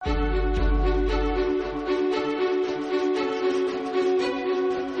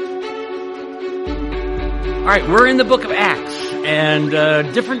All right, we're in the book of Acts, and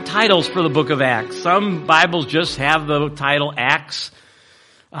different titles for the book of Acts. Some Bibles just have the title Acts.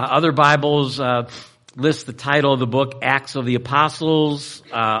 Other Bibles list the title of the book Acts of the Apostles.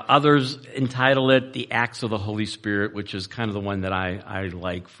 Others entitle it the Acts of the Holy Spirit, which is kind of the one that I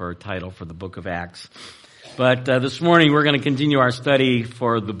like for a title for the book of Acts. But this morning we're going to continue our study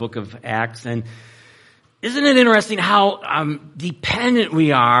for the book of Acts. And isn't it interesting how dependent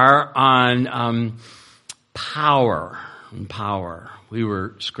we are on power and power. We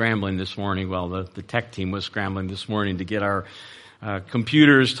were scrambling this morning. Well, the tech team was scrambling this morning to get our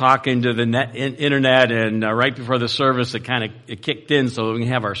computers talking to the internet, and right before the service, it kicked in so we can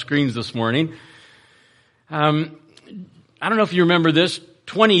have our screens this morning. I don't know if you remember this.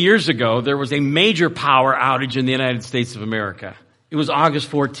 20 years ago, there was a major power outage in the United States of America. It was August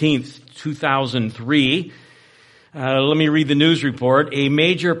 14th, 2003. Let me read the news report. A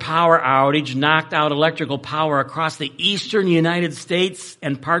major power outage knocked out electrical power across the eastern United States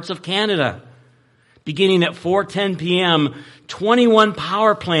and parts of Canada. Beginning at 4:10 p.m., 21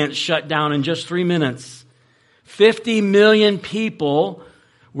 power plants shut down in just 3 minutes. 50 million people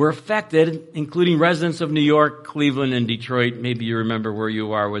were affected, including residents of New York, Cleveland, and Detroit. Maybe you remember where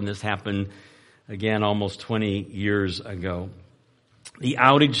you are when this happened, again, almost 20 years ago. The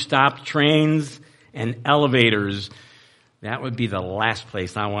outage stopped trains and elevators. That would be the last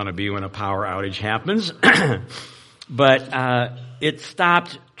place I want to be when a power outage happens. But it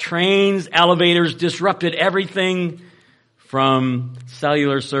stopped trains, elevators, disrupted everything from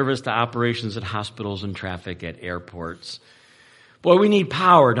cellular service to operations at hospitals and traffic at airports. Boy, we need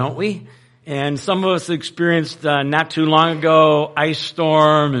power, don't we? And some of us experienced not too long ago ice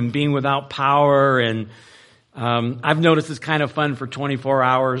storm and being without power. And I've noticed it's kind of fun for 24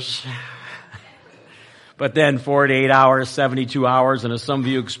 hours. But then 48 hours, 72 hours, and as some of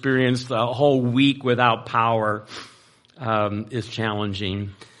you experienced a whole week without power is challenging.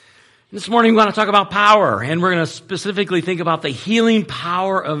 This morning we want to talk about power, and we're going to specifically think about the healing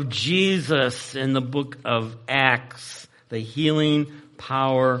power of Jesus in the book of Acts. The healing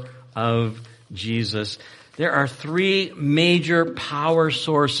power of Jesus. There are three major power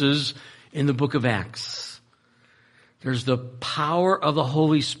sources in the book of Acts. There's the power of the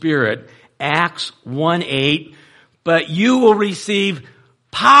Holy Spirit, Acts 1:8, but you will receive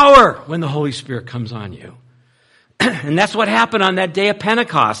power when the Holy Spirit comes on you. And that's what happened on that day of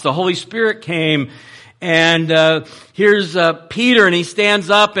Pentecost. The Holy Spirit came, and here's Peter, and he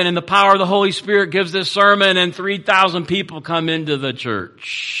stands up, and in the power of the Holy Spirit gives this sermon, and 3,000 people come into the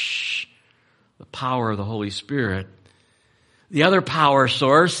church. The power of the Holy Spirit. The other power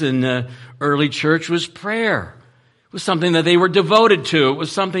source in the early church was prayer. It was something that they were devoted to. It was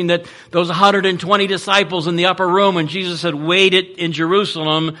something that those 120 disciples in the upper room, when Jesus had waited in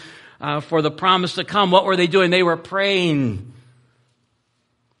Jerusalem for the promise to come, what were they doing? They were praying.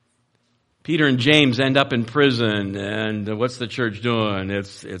 Peter and James end up in prison, and what's the church doing?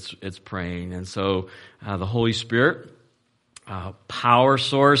 It's praying. And so the Holy Spirit, power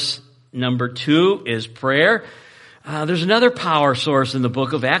source number 2 is prayer. There's another power source in the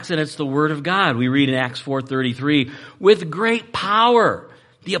book of Acts, and it's the Word of God. We read in Acts 4:33, with great power,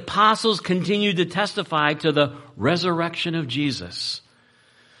 the apostles continued to testify to the resurrection of Jesus.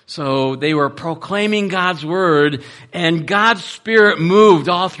 So they were proclaiming God's Word, and God's Spirit moved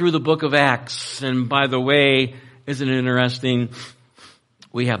all through the book of Acts. And by the way, isn't it interesting?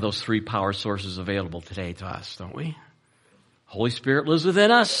 We have those three power sources available today to us, don't we? Holy Spirit lives within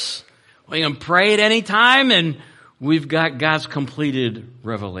us. We can pray at any time, and we've got God's completed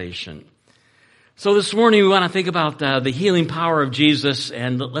revelation. So this morning we want to think about the healing power of Jesus,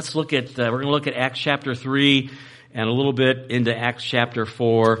 and let's look at, we're going to look at Acts chapter 3 and a little bit into Acts chapter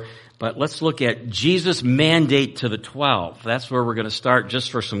 4, but let's look at Jesus' mandate to the 12. That's where we're going to start just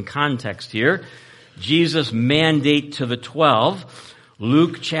for some context here. Jesus' mandate to the 12.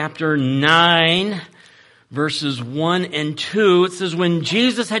 Luke chapter 9, verses 1 and 2. It says, when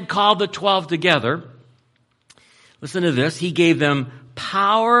Jesus had called the 12 together, listen to this. He gave them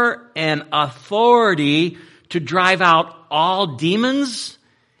power and authority to drive out all demons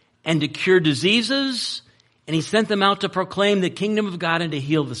and to cure diseases. And he sent them out to proclaim the kingdom of God and to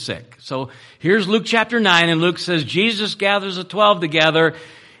heal the sick. So here's Luke chapter 9. And Luke says Jesus gathers the 12 together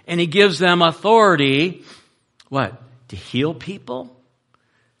and he gives them authority. What? To heal people,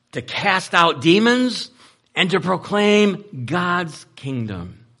 to cast out demons, and to proclaim God's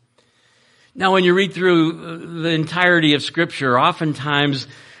kingdom. Now, when you read through the entirety of Scripture, oftentimes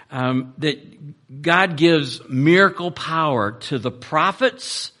that God gives miracle power to the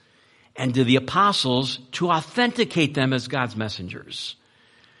prophets and to the apostles to authenticate them as God's messengers.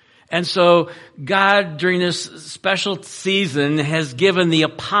 And so God, during this special season, has given the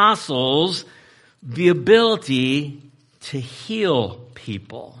apostles the ability to heal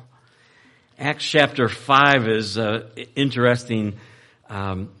people. Acts chapter 5 is an interesting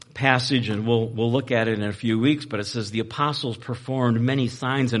passage, and we'll look at it in a few weeks, but it says the apostles performed many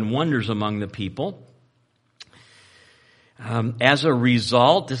signs and wonders among the people. As a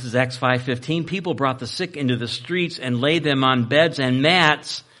result, this is Acts 5:15, people brought the sick into the streets and laid them on beds and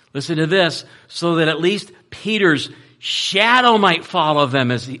mats. Listen to this, so that at least Peter's shadow might fall on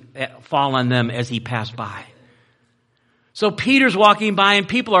them as he passed by. So Peter's walking by and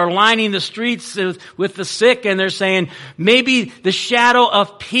people are lining the streets with the sick, and they're saying, maybe the shadow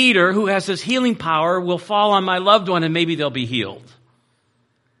of Peter, who has his healing power, will fall on my loved one and maybe they'll be healed.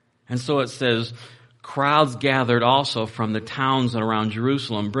 And so it says, crowds gathered also from the towns around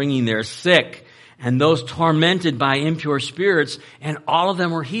Jerusalem, bringing their sick and those tormented by impure spirits, and all of them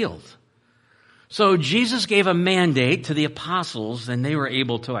were healed. So Jesus gave a mandate to the apostles, and they were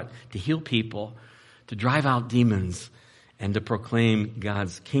able to heal people, to drive out demons, and to proclaim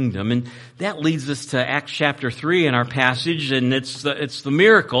God's kingdom. And that leads us to Acts chapter 3 in our passage, and it's the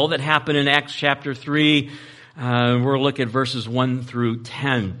miracle that happened in Acts chapter 3. We'll look at verses 1 through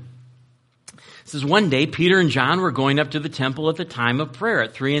 10. It says, one day Peter and John were going up to the temple at the time of prayer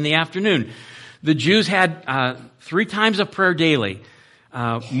at 3 p.m. The Jews had 3 times of prayer daily.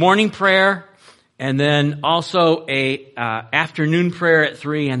 Morning prayer, and then also a afternoon prayer at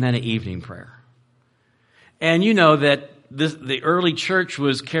 3, and then an evening prayer. And you know that the early church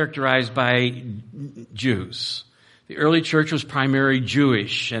was characterized by Jews. The early church was primarily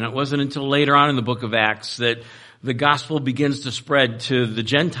Jewish, and it wasn't until later on in the book of Acts that the gospel begins to spread to the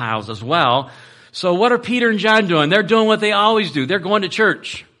Gentiles as well. So what are Peter and John doing? They're doing what they always do. They're going to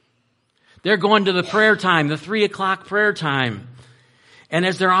church. They're going to the prayer time, the 3 o'clock prayer time. And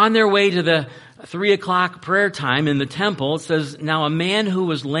as they're on their way to the 3 o'clock prayer time in the temple, it says, now a man who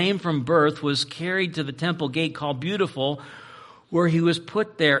was lame from birth was carried to the temple gate called Beautiful, where he was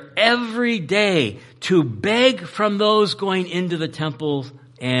put there every day to beg from those going into the temple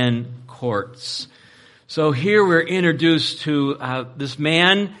and courts. So here we're introduced to this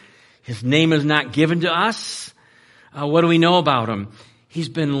man. His name is not given to us. What do we know about him? He's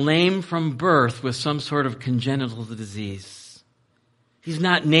been lame from birth with some sort of congenital disease. He's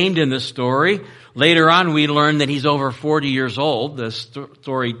not named in the story. Later on, we learn that he's over 40 years old. The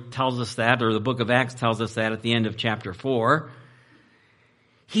story tells us that, or the book of Acts tells us that at the end of chapter 4.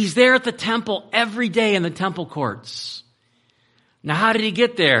 He's there at the temple every day in the temple courts. Now, how did he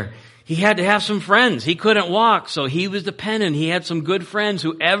get there? He had to have some friends. He couldn't walk, so he was dependent. He had some good friends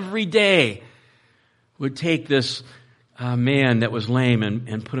who every day would take this man that was lame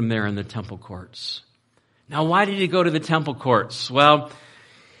and put him there in the temple courts. Now, why did he go to the temple courts? Well,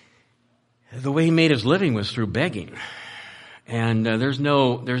 the way he made his living was through begging. And there's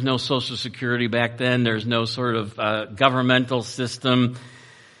no Social Security back then. There's no sort of governmental system.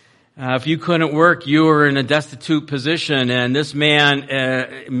 If you couldn't work, you were in a destitute position, and this man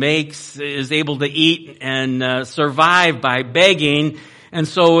is able to eat and survive by begging. And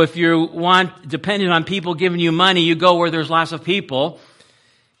so if you want, depending on people giving you money, you go where there's lots of people.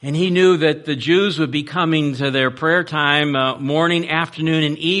 And he knew that the Jews would be coming to their prayer time morning, afternoon,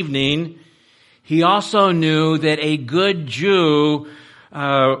 and evening. He also knew that a good Jew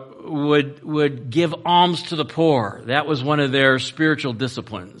would give alms to the poor. That was one of their spiritual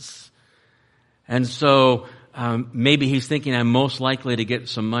disciplines. And so maybe he's thinking, I'm most likely to get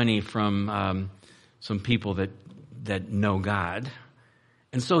some money from some people that know God.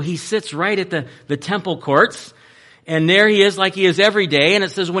 And so he sits right at the temple courts, and there he is like he is every day. And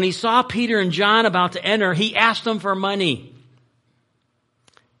it says, when he saw Peter and John about to enter, he asked them for money.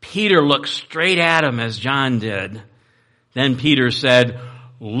 Peter looked straight at him as John did. Then Peter said,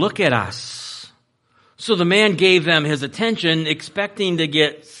 look at us. So the man gave them his attention, expecting to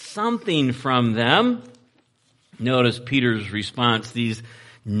get something from them. Notice Peter's response. These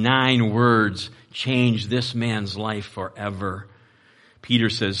 9 words changed this man's life forever.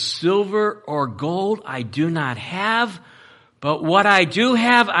 Peter says, silver or gold I do not have, but what I do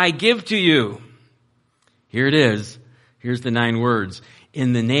have I give to you. Here it is. Here's the 9 words.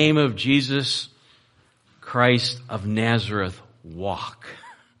 In the name of Jesus Christ of Nazareth, walk.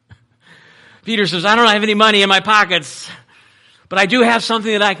 Peter says, I don't have any money in my pockets, but I do have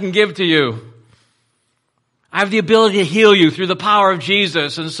something that I can give to you. I have the ability to heal you through the power of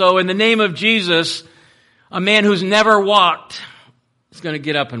Jesus. And so in the name of Jesus, a man who's never walked is going to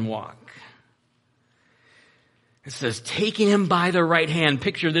get up and walk. It says, taking him by the right hand,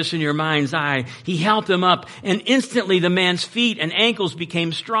 picture this in your mind's eye, he helped him up, and instantly the man's feet and ankles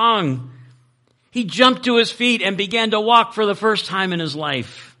became strong. He jumped to his feet and began to walk for the first time in his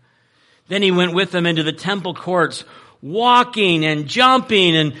life. Then he went with them into the temple courts, walking and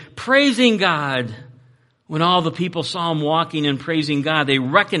jumping and praising God. When all the people saw him walking and praising God, they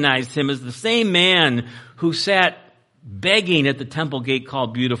recognized him as the same man who sat begging at the temple gate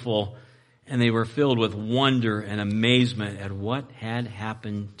called Beautiful, and they were filled with wonder and amazement at what had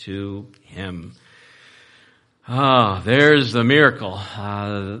happened to him. There's the miracle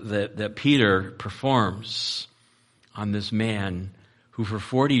that Peter performs on this man who for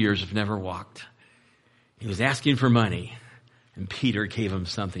 40 years have never walked. He was asking for money, and Peter gave him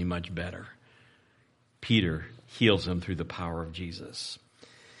something much better. Peter heals him through the power of Jesus.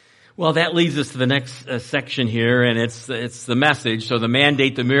 Well, that leads us to the next section here, and it's the message. So the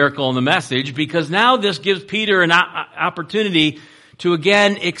mandate, the miracle, and the message, because now this gives Peter an opportunity to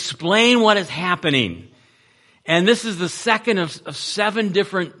again explain what is happening. And this is the second of 7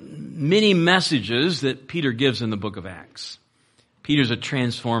 different mini messages that Peter gives in the book of Acts. Peter's a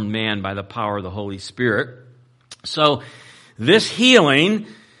transformed man by the power of the Holy Spirit. So this healing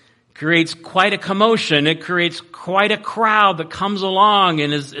creates quite a commotion. It creates quite a crowd that comes along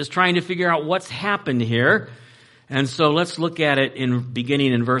and is trying to figure out what's happened here. And so let's look at it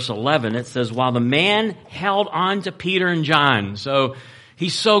beginning in verse 11. It says, while the man held on to Peter and John. So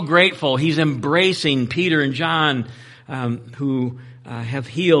he's so grateful. He's embracing Peter and John who have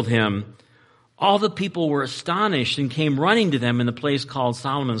healed him. All the people were astonished and came running to them in the place called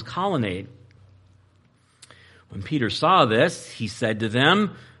Solomon's Colonnade. When Peter saw this, he said to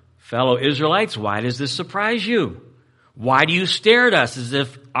them, fellow Israelites, why does this surprise you? Why do you stare at us as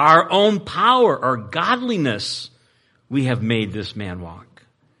if our own power or godliness we have made this man walk?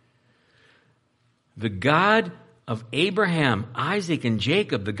 The God of Abraham, Isaac, and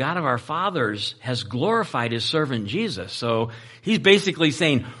Jacob, the God of our fathers, has glorified his servant Jesus. So he's basically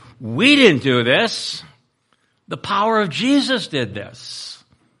saying, we didn't do this. The power of Jesus did this.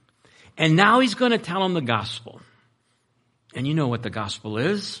 And now he's going to tell them the gospel. And you know what the gospel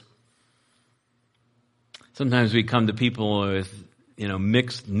is. Sometimes we come to people with,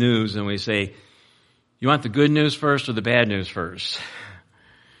 mixed news and we say, you want the good news first or the bad news first?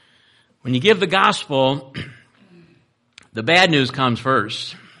 When you give the gospel, the bad news comes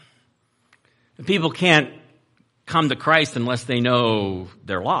first. The people can't come to Christ unless they know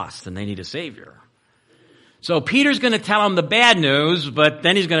they're lost and they need a Savior. So Peter's going to tell them the bad news, but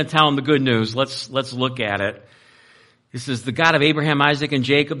then he's going to tell them the good news. Let's look at it. This is the God of Abraham, Isaac, and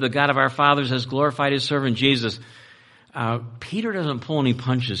Jacob, the God of our fathers, has glorified his servant Jesus. Peter doesn't pull any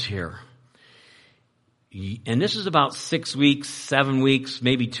punches here. And this is about 6 weeks, 7 weeks,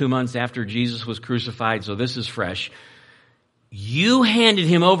 maybe 2 months after Jesus was crucified, so this is fresh. You handed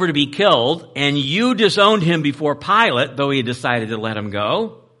him over to be killed, and you disowned him before Pilate, though he had decided to let him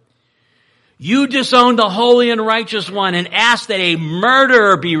go. You disowned the holy and righteous one and asked that a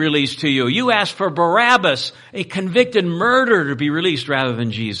murderer be released to you. You asked for Barabbas, a convicted murderer, to be released rather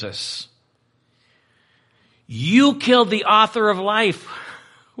than Jesus. You killed the author of life.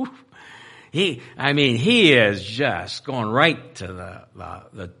 He is just going right to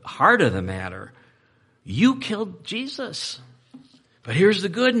the heart of the matter. You killed Jesus. But here's the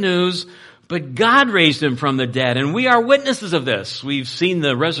good news. But God raised him from the dead, and we are witnesses of this. We've seen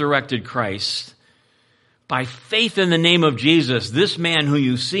the resurrected Christ. By faith in the name of Jesus, this man who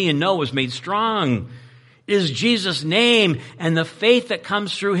you see and know was made strong. It is Jesus' name and the faith that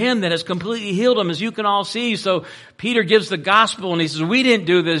comes through him that has completely healed him, as you can all see. So Peter gives the gospel, and he says, we didn't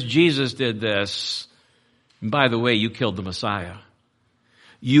do this, Jesus did this. And by the way, you killed the Messiah.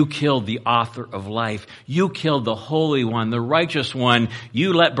 You killed the author of life. You killed the Holy One, the righteous one.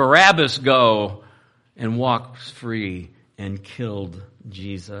 You let Barabbas go and walked free and killed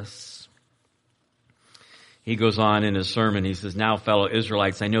Jesus. He goes on in his sermon. He says, now, fellow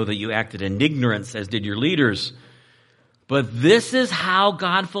Israelites, I know that you acted in ignorance, as did your leaders. But this is how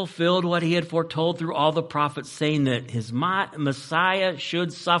God fulfilled what he had foretold through all the prophets, saying that his Messiah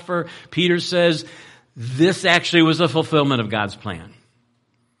should suffer. Peter says, this actually was a fulfillment of God's plan.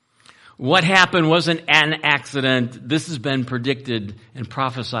 What happened wasn't an accident. This has been predicted and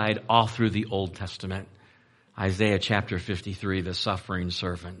prophesied all through the Old Testament. Isaiah chapter 53, the suffering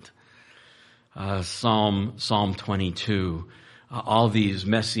servant. Psalm 22. All these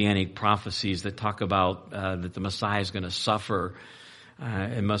messianic prophecies that talk about that the Messiah is going to suffer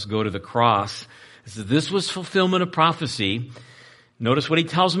and must go to the cross. So this was fulfillment of prophecy. Notice what he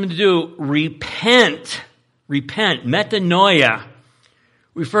tells them to do. Repent. Metanoia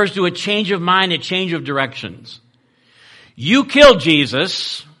refers to a change of mind, a change of directions. You killed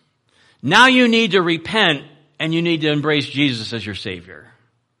Jesus. Now you need to repent and you need to embrace Jesus as your Savior.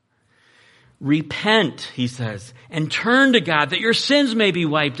 Repent, he says, and turn to God that your sins may be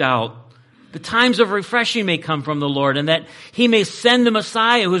wiped out. The times of refreshing may come from the Lord and that he may send the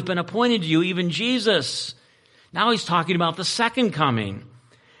Messiah who has been appointed to you, even Jesus. Now he's talking about the second coming.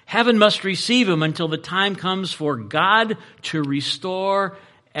 Heaven must receive him until the time comes for God to restore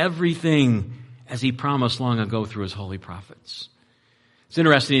everything as he promised long ago through his holy prophets. It's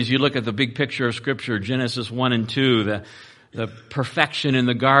interesting as you look at the big picture of Scripture, Genesis 1 and 2, the perfection in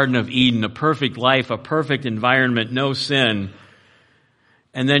the Garden of Eden, a perfect life, a perfect environment, no sin.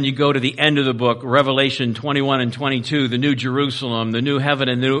 And then you go to the end of the book, Revelation 21 and 22, the new Jerusalem, the new heaven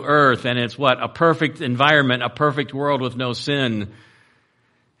and new earth, and it's what? A perfect environment, a perfect world with no sin.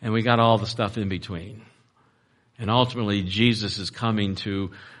 And we got all the stuff in between. And ultimately, Jesus is coming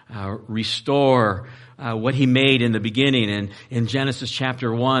to restore what he made in the beginning and in Genesis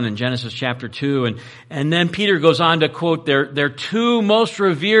chapter 1 and Genesis chapter 2. And then Peter goes on to quote their two most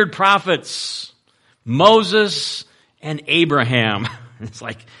revered prophets, Moses and Abraham. It's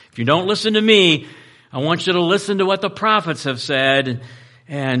like, if you don't listen to me, I want you to listen to what the prophets have said.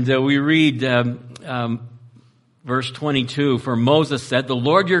 And we read verse 22, for Moses said, the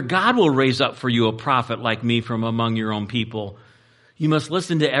Lord your God will raise up for you a prophet like me from among your own people. You must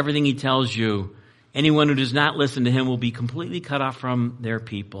listen to everything he tells you. Anyone who does not listen to him will be completely cut off from their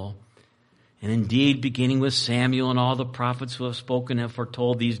people. And indeed, beginning with Samuel and all the prophets who have spoken have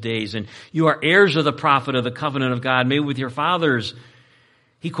foretold these days. And you are heirs of the prophet of the covenant of God made with your fathers.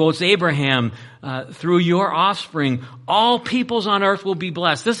 He quotes Abraham, through your offspring, all peoples on earth will be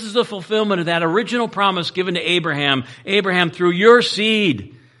blessed. This is the fulfillment of that original promise given to Abraham. Abraham, through your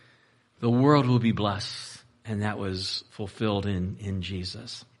seed, the world will be blessed. And that was fulfilled in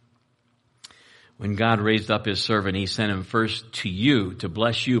Jesus. When God raised up his servant, he sent him first to you to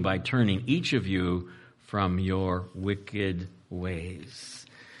bless you by turning each of you from your wicked ways.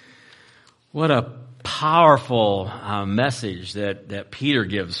 What a powerful message that Peter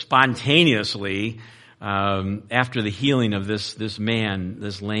gives spontaneously after the healing of this man,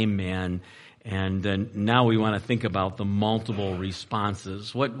 this lame man. And now we want to think about the multiple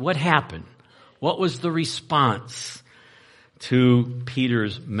responses. What happened? What was the response to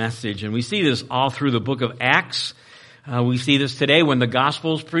Peter's message? And we see this all through the book of Acts. We see this today when the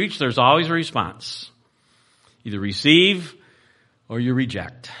gospel is preached. There's always a response. Either receive or you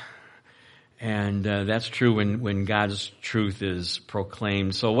reject. And that's true when God's truth is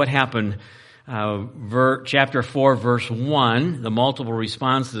proclaimed. So what happened? Chapter 4, verse 1, the multiple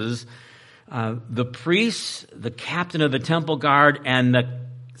responses. The priests, the captain of the temple guard, and the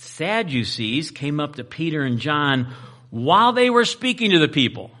Sadducees came up to Peter and John while they were speaking to the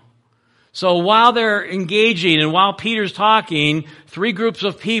people. So while they're engaging and while Peter's talking, three groups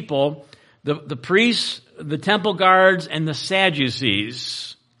of people, the priests, the temple guards, and the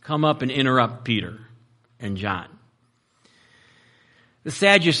Sadducees come up and interrupt Peter and John. The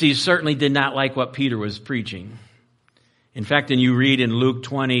Sadducees certainly did not like what Peter was preaching. In fact, and you read in Luke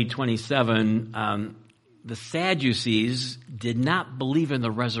 20:27, the Sadducees did not believe in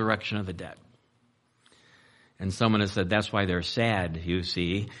the resurrection of the dead. And someone has said that's why they're sad, you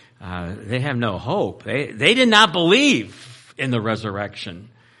see. They have no hope. They did not believe in the resurrection.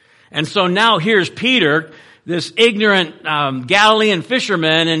 And so now here's Peter, this ignorant Galilean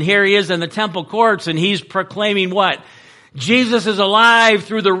fisherman, and here he is in the temple courts, and he's proclaiming what? Jesus is alive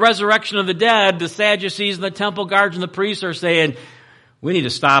through the resurrection of the dead. The Sadducees and the temple guards and the priests are saying, we need to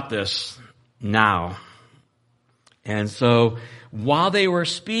stop this now. And so while they were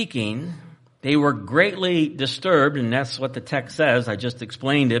speaking, they were greatly disturbed, and that's what the text says. I just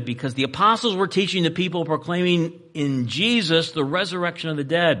explained it, because the apostles were teaching the people, proclaiming in Jesus the resurrection of the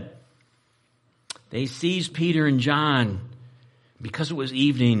dead. They seized Peter and John. Because it was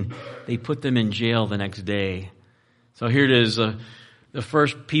evening, they put them in jail the next day. So here it is, the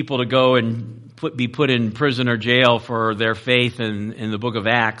first people to go and be put in prison or jail for their faith in the book of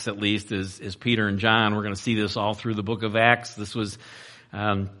Acts, at least, is Peter and John. We're going to see this all through the book of Acts. This was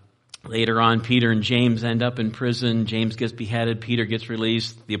later on, Peter and James end up in prison. James gets beheaded. Peter gets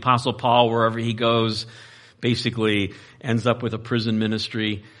released. The Apostle Paul, wherever he goes, basically ends up with a prison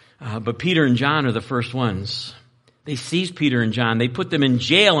ministry. But Peter and John are the first ones. They seized Peter and John. They put them in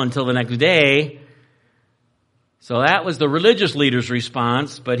jail until the next day. So that was the religious leaders'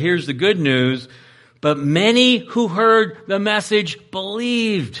 response. But here's the good news. But many who heard the message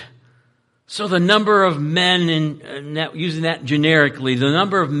believed. So the number of men, using that generically, the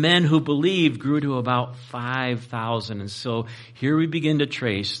number of men who believed grew to about 5,000. And so here we begin to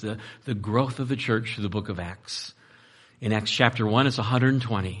trace the growth of the church through the book of Acts. In Acts chapter 1, it's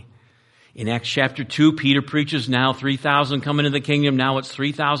 120. In Acts chapter 2, Peter preaches now 3,000 come into the kingdom. Now it's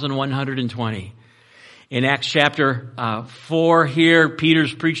 3,120. In Acts chapter 4 here,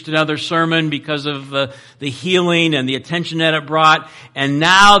 Peter's preached another sermon because of the healing and the attention that it brought. And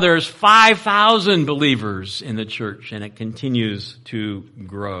now there's 5,000 believers in the church, and it continues to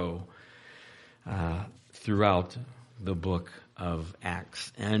grow throughout the book of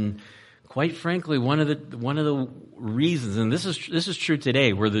Acts. And quite frankly, one of the reasons, and this is true today,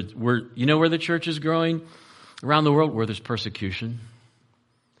 you know where the church is growing around the world, where there's persecution.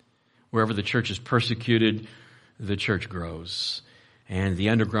 Wherever the church is persecuted, the church grows. And the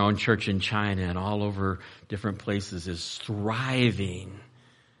underground church in China and all over different places is thriving.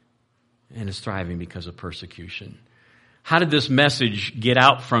 And is thriving because of persecution. How did this message get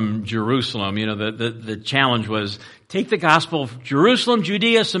out from Jerusalem? You know, the challenge was, take the gospel of Jerusalem,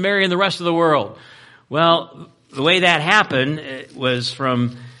 Judea, Samaria, and the rest of the world. Well, the way that happened was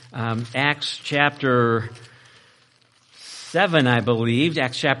from Acts chapter 7, I believe,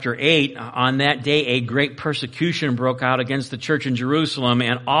 Acts chapter 8. On that day, a great persecution broke out against the church in Jerusalem,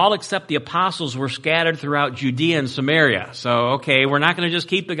 and all except the apostles were scattered throughout Judea and Samaria. So, okay, we're not going to just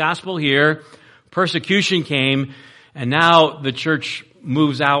keep the gospel here. Persecution came, and now the church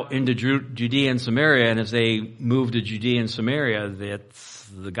moves out into Judea and Samaria, and as they move to Judea and Samaria,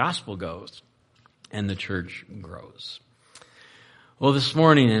 the gospel goes, and the church grows. Well, this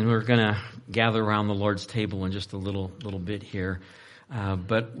morning, and we're going to gather around the Lord's table in just a little bit here,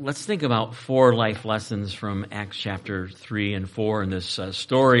 but let's think about 4 life lessons from Acts chapter 3 and 4 in this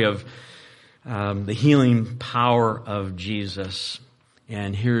story of the healing power of Jesus.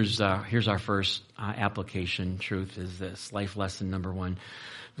 And here's our first application truth is this, life lesson number 1.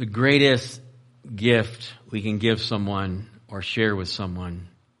 The greatest gift we can give someone or share with someone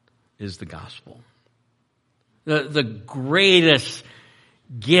is the gospel. The greatest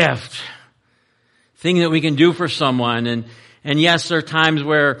gift, thing that we can do for someone. And yes, there are times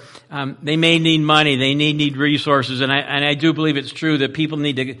where they may need money, they need resources, and I do believe it's true that people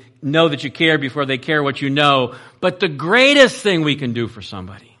need to know that you care before they care what you know. But the greatest thing we can do for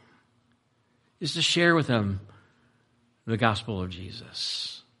somebody is to share with them the gospel of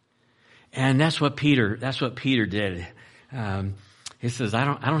Jesus. And that's what Peter did. He says, I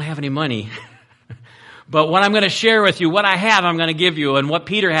don't have any money. But what I'm going to share with you, what I have, I'm going to give you. And what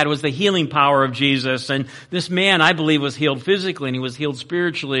Peter had was the healing power of Jesus. And this man, I believe, was healed physically and he was healed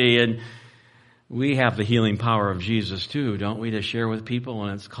spiritually. And we have the healing power of Jesus too, don't we, to share with people?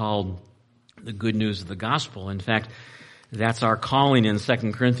 And it's called the good news of the gospel. In fact, that's our calling in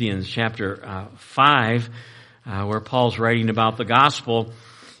 2 Corinthians chapter 5, where Paul's writing about the gospel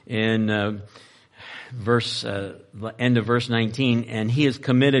in end of verse 19, and he is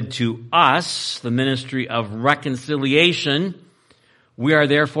committed to us the ministry of reconciliation. We are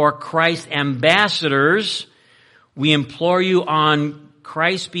therefore Christ's ambassadors. We implore you on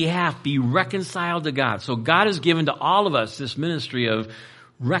Christ's behalf, be reconciled to God. So God has given to all of us this ministry of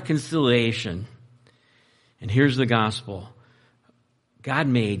reconciliation. And here's the gospel. God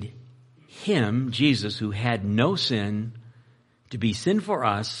made him, Jesus, who had no sin, to be sin for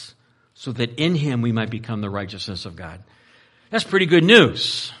us, so that in him we might become the righteousness of God. That's pretty good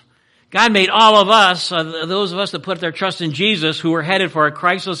news. God made all of us, those of us that put their trust in Jesus, who are headed for a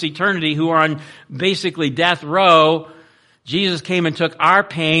Christless eternity, who are on basically death row. Jesus came and took our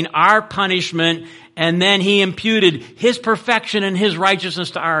pain, our punishment, and then he imputed his perfection and his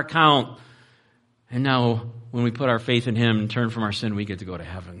righteousness to our account. And now, when we put our faith in him and turn from our sin, we get to go to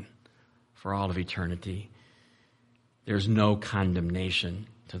heaven for all of eternity. There's no condemnation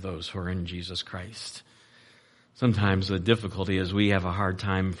to those who are in Jesus Christ. Sometimes the difficulty is we have a hard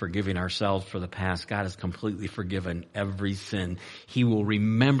time forgiving ourselves for the past. God has completely forgiven every sin. He will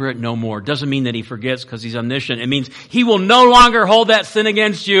remember it no more. Doesn't mean that he forgets because he's omniscient. It means he will no longer hold that sin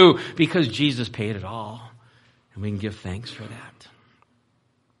against you because Jesus paid it all. And we can give thanks for that.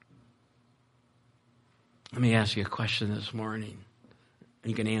 Let me ask you a question this morning.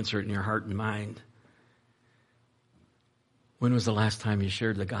 You can answer it in your heart and mind. When was the last time you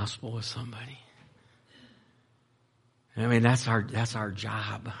shared the gospel with somebody? I mean, that's our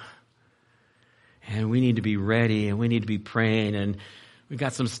job. And we need to be ready and we need to be praying, and we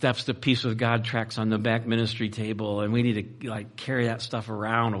got some Steps to Peace with God tracts on the back ministry table, and we need to carry that stuff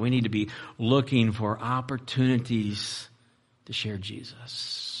around, and we need to be looking for opportunities to share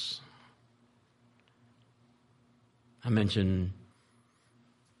Jesus. I mentioned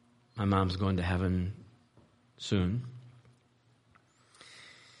my mom's going to heaven soon.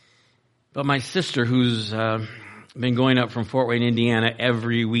 But my sister, who's been going up from Fort Wayne, Indiana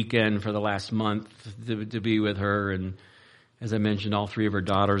every weekend for the last month to be with her and As I mentioned, all three of our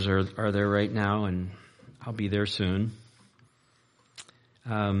daughters are there right now, and I'll be there soon.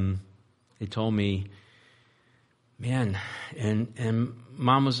 They told me, man, and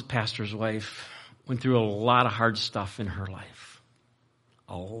Mom was a pastor's wife, went through a lot of hard stuff in her life.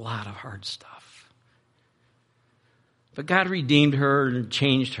 A lot of hard stuff. But God redeemed her and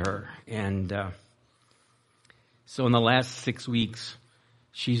changed her. And so in the last 6 weeks,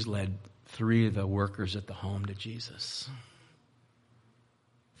 she's led 3 of the workers at the home to Jesus.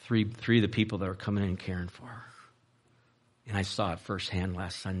 Three of the people that were coming in and caring for her. And I saw it firsthand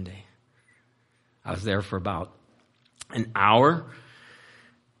last Sunday. I was there for about an hour,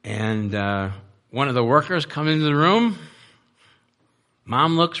 and one of the workers comes into the room.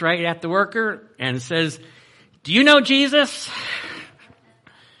 Mom looks right at the worker and says, "Do you know Jesus?"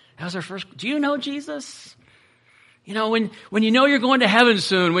 That was her first. "Do you know Jesus?" You know, when you know you're going to heaven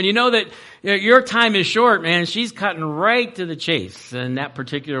soon, when you know that your time is short, man, she's cutting right to the chase. And that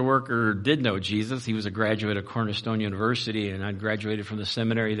particular worker did know Jesus. He was a graduate of Cornerstone University, and I graduated from the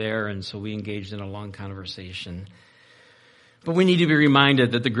seminary there, and so we engaged in a long conversation. But we need to be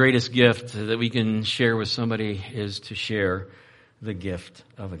reminded that the greatest gift that we can share with somebody is to share the gift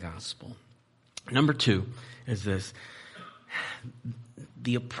of the gospel. Number 2 is this.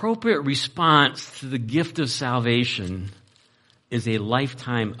 The appropriate response to the gift of salvation is a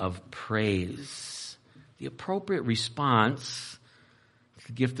lifetime of praise. The appropriate response to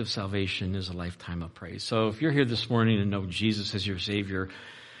the gift of salvation is a lifetime of praise. So if you're here this morning and know Jesus as your Savior,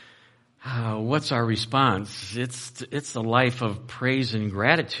 what's our response? It's a life of praise and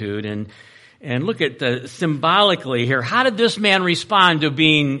gratitude. And look at symbolically here. How did this man respond to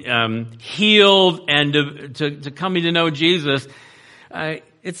being healed and to coming to know Jesus?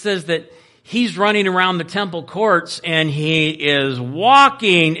 It says that he's running around the temple courts and he is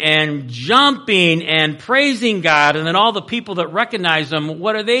walking and jumping and praising God. And then all the people that recognize him,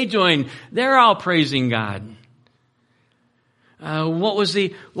 what are they doing? They're all praising God. What was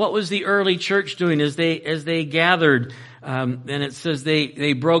the early church doing as they gathered? And it says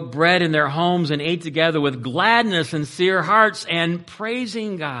they broke bread in their homes and ate together with gladness and sincere hearts and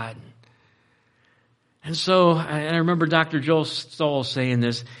praising God. And so, and I remember Dr. Joel Stoll saying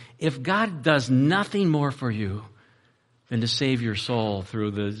this, if God does nothing more for you than to save your soul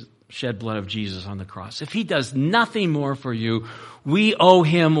through the shed blood of Jesus on the cross, if he does nothing more for you, we owe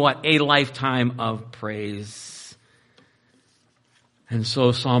him what? A lifetime of praise. And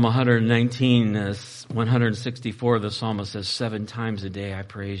so Psalm 119, 164, the psalmist says, 7 times a day I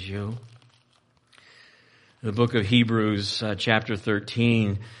praise you. The book of Hebrews, chapter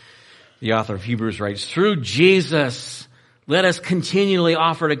 13, the author of Hebrews writes, through Jesus, let us continually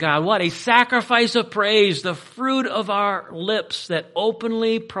offer to God, what? A sacrifice of praise, the fruit of our lips that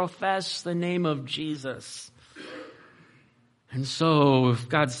openly profess the name of Jesus. And so, if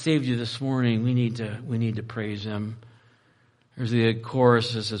God saved you this morning, we need to praise him. There's the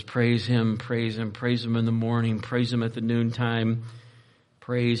chorus that says, praise him, praise him, praise him in the morning, praise him at the noontime,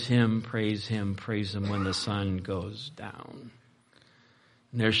 praise him, praise him, praise him when the sun goes down.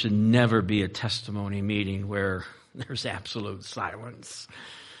 There should never be a testimony meeting where there's absolute silence.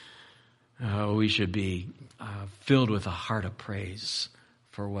 We should be filled with a heart of praise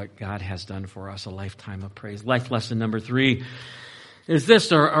for what God has done for us, a lifetime of praise. Life lesson number 3 is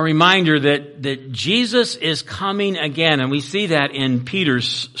this, a reminder that Jesus is coming again. And we see that in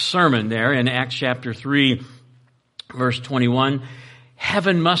Peter's sermon there in Acts chapter 3, verse 21.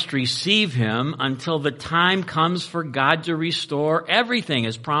 Heaven must receive him until the time comes for God to restore everything,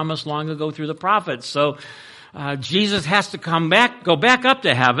 as promised long ago through the prophets. So Jesus has to go back up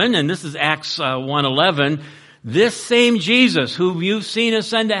to heaven, and this is Acts 1:11. This same Jesus who you've seen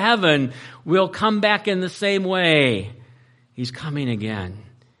ascend to heaven will come back in the same way. He's coming again.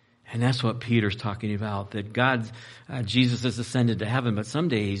 And that's what Peter's talking about, that Jesus has ascended to heaven, but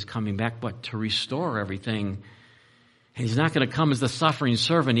someday he's coming back, to restore everything. He's not going to come as the suffering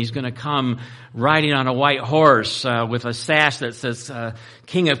servant. He's going to come riding on a white horse with a sash that says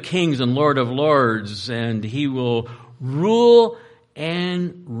King of Kings and Lord of Lords. And he will rule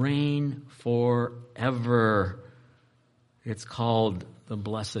and reign forever. It's called the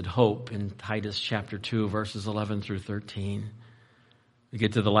blessed hope in Titus chapter 2, verses 11 through 13. We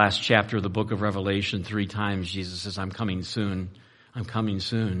get to the last chapter of the book of Revelation. 3 times Jesus says, I'm coming soon. I'm coming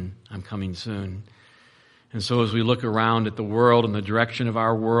soon. I'm coming soon. And so as we look around at the world and the direction of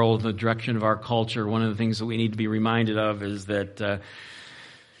our world, the direction of our culture, one of the things that we need to be reminded of is that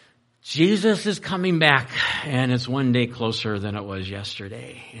Jesus is coming back, and it's one day closer than it was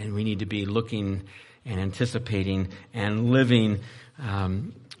yesterday. And we need to be looking and anticipating and living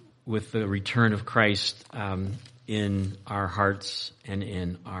with the return of Christ in our hearts and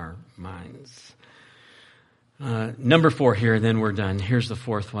in our minds. Number 4 here, then we're done. Here's the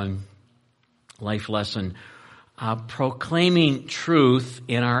 4th one, life lesson. Proclaiming truth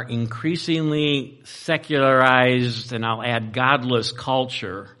in our increasingly secularized, and I'll add godless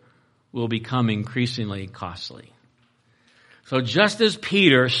culture, will become increasingly costly. So just as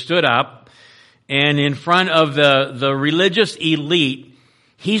Peter stood up and in front of the religious elite,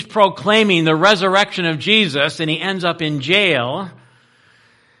 he's proclaiming the resurrection of Jesus and he ends up in jail.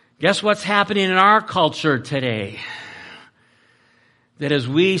 Guess what's happening in our culture today? That as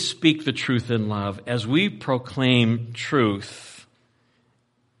we speak the truth in love, as we proclaim truth,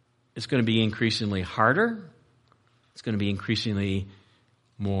 it's going to be increasingly harder. It's going to be increasingly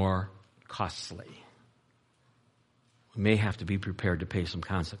more costly. We may have to be prepared to pay some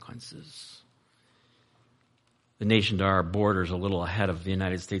consequences. The nation to our border is a little ahead of the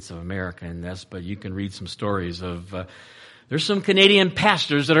United States of America in this, but you can read some stories of, there's some Canadian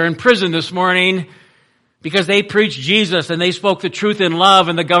pastors that are in prison this morning because they preached Jesus and they spoke the truth in love,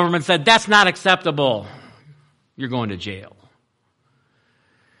 and the government said, that's not acceptable. You're going to jail.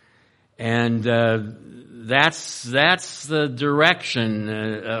 And that's the direction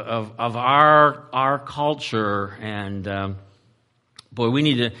of our culture. And boy, we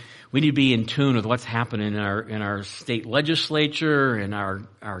need to be in tune with what's happening in our state legislature, in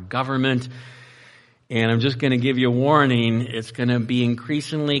our government. And I'm just going to give you a warning. It's going to be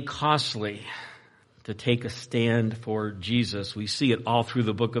increasingly costly to take a stand for Jesus. We see it all through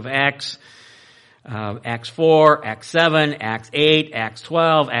the book of Acts. Acts 4, Acts 7, Acts 8, Acts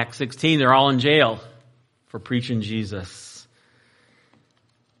 12, Acts 16. They're all in jail for preaching Jesus.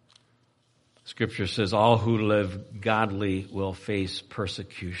 Scripture says all who live godly will face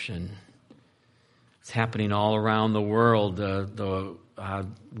persecution. It's happening all around the world. The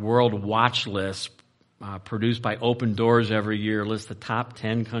World Watch List produced by Open Doors every year lists the top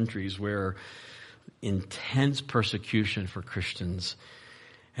 10 countries where intense persecution for Christians.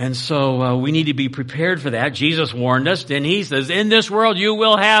 And so we need to be prepared for that. Jesus warned us, and he says, in this world you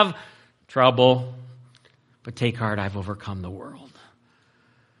will have trouble, but take heart, I've overcome the world.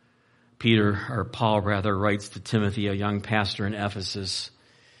 Paul writes to Timothy, a young pastor in Ephesus,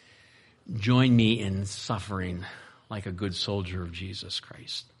 join me in suffering like a good soldier of Jesus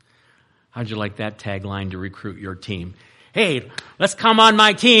Christ. How'd you like that tagline to recruit your team? Hey, let's come on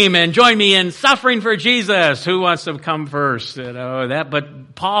my team and join me in suffering for Jesus. Who wants to come first?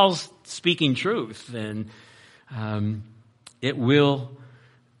 But Paul's speaking truth, and it will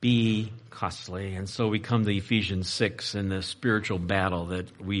be costly. And so we come to Ephesians 6 and the spiritual battle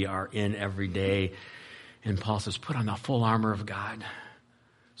that we are in every day. And Paul says, put on the full armor of God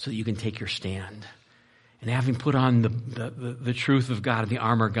so that you can take your stand. And having put on the truth of God and the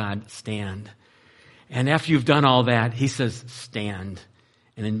armor of God, stand. And after you've done all that, he says, stand,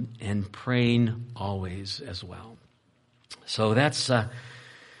 and praying always as well. So that's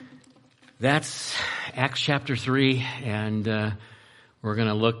Acts chapter 3, and we're going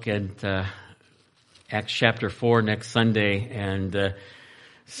to look at Acts chapter 4 next Sunday and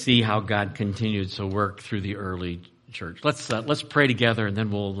see how God continued to work through the early church. Let's pray together, and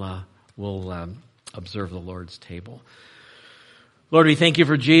then we'll observe the Lord's table. Lord, we thank you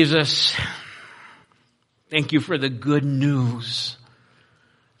for Jesus. Thank you for the good news.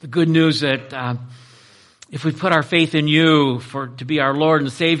 The good news that if we put our faith in you to be our Lord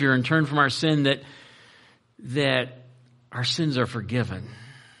and Savior and turn from our sin, that our sins are forgiven.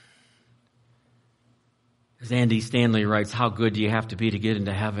 As Andy Stanley writes, how good do you have to be to get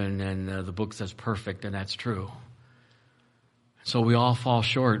into heaven? And the book says perfect, and that's true. So we all fall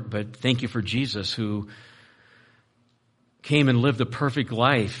short, but thank you for Jesus, who came and lived a perfect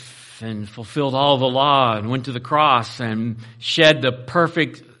life and fulfilled all the law and went to the cross and shed the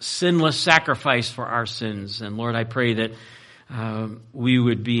perfect sinless sacrifice for our sins. And Lord, I pray that we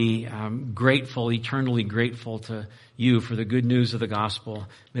would be grateful, eternally grateful to you for the good news of the gospel.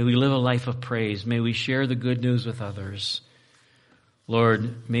 May we live a life of praise. May we share the good news with others.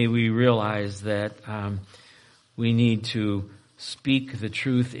 Lord, may we realize that we need to speak the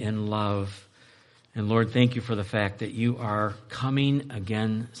truth in love. And Lord, thank you for the fact that you are coming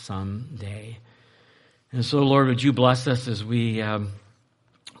again someday. And so, Lord, would you bless us as we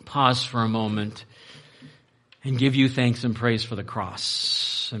pause for a moment and give you thanks and praise for the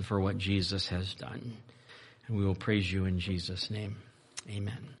cross and for what Jesus has done. And we will praise you in Jesus' name.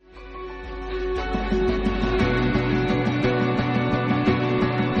 Amen.